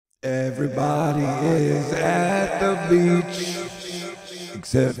Everybody is at the beach,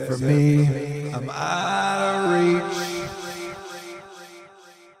 except for me. I'm out of reach.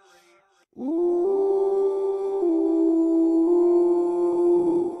 Ooh,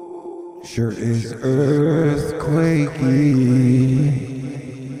 sure is earthquakey.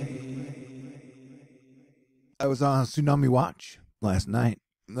 I was on Tsunami Watch last night.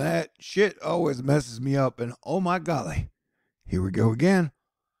 That shit always messes me up, and oh my golly, here we go again.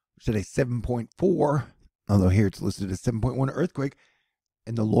 Said a 7.4, although here it's listed as 7.1 earthquake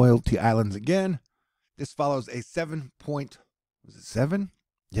in the Loyalty Islands again. This follows a 7.7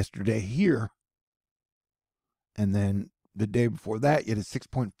 yesterday here. And then the day before that, you had a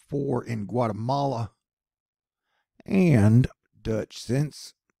 6.4 in Guatemala. And Dutch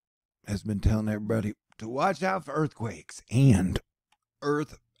Sense has been telling everybody to watch out for earthquakes. And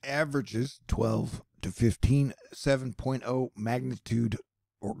Earth averages 12 to 15, 7.0 magnitude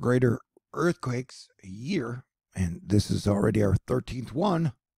or greater earthquakes a year, and this is already our 13th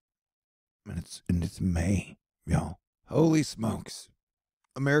one, and it's May, y'all. Holy smokes!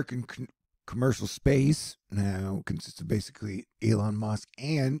 American commercial space now consists of basically Elon Musk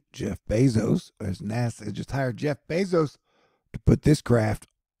and Jeff Bezos, as NASA just hired Jeff Bezos to put this craft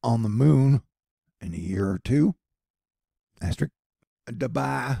on the moon in a year or two. Asterisk.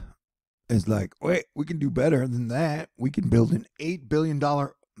 Dubai is like, wait, we can do better than that. We can build an $8 billion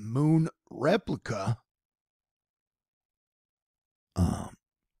moon replica.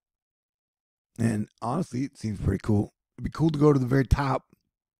 And honestly, it seems pretty cool. It'd be cool to go to the very top,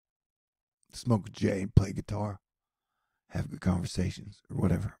 smoke a J, play guitar, have good conversations, or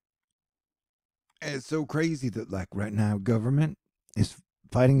whatever. And it's so crazy that, like, right now, government is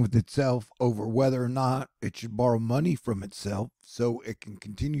fighting with itself over whether or not it should borrow money from itself so it can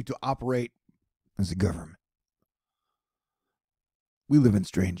continue to operate as a government. We live in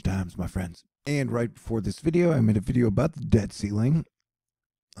strange times, my friends. And right before this video, I made a video about the debt ceiling.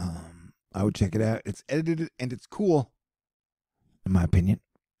 I would check it out. It's edited and it's cool, in my opinion.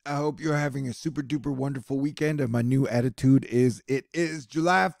 I hope you're having a super duper wonderful weekend. And my new attitude is it is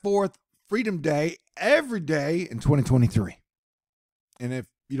July 4th, Freedom Day, every day in 2023. And if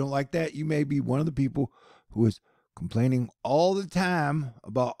you don't like that, you may be one of the people who is complaining all the time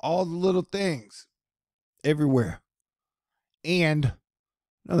about all the little things everywhere. And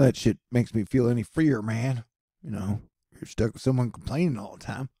none of that shit makes me feel any freer, man. You know, you're stuck with someone complaining all the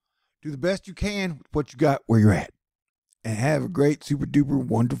time. Do the best you can with what you got where you're at. And have a great, super duper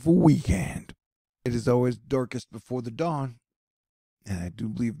wonderful weekend. It is always darkest before the dawn. And I do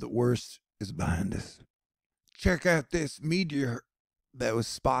believe the worst is behind us. Check out this meteor that was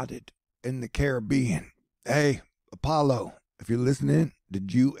spotted in the Caribbean. Hey, Apollo, if you're listening,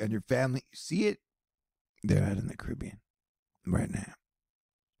 did you and your family see it? They're out in the Caribbean right now.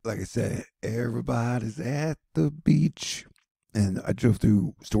 Like I said, everybody's at the beach. And I drove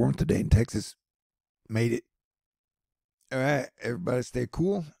through a storm today in Texas. Made it. All right, everybody stay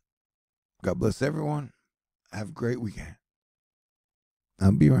cool. God bless everyone. Have a great weekend.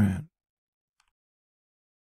 I'll be around.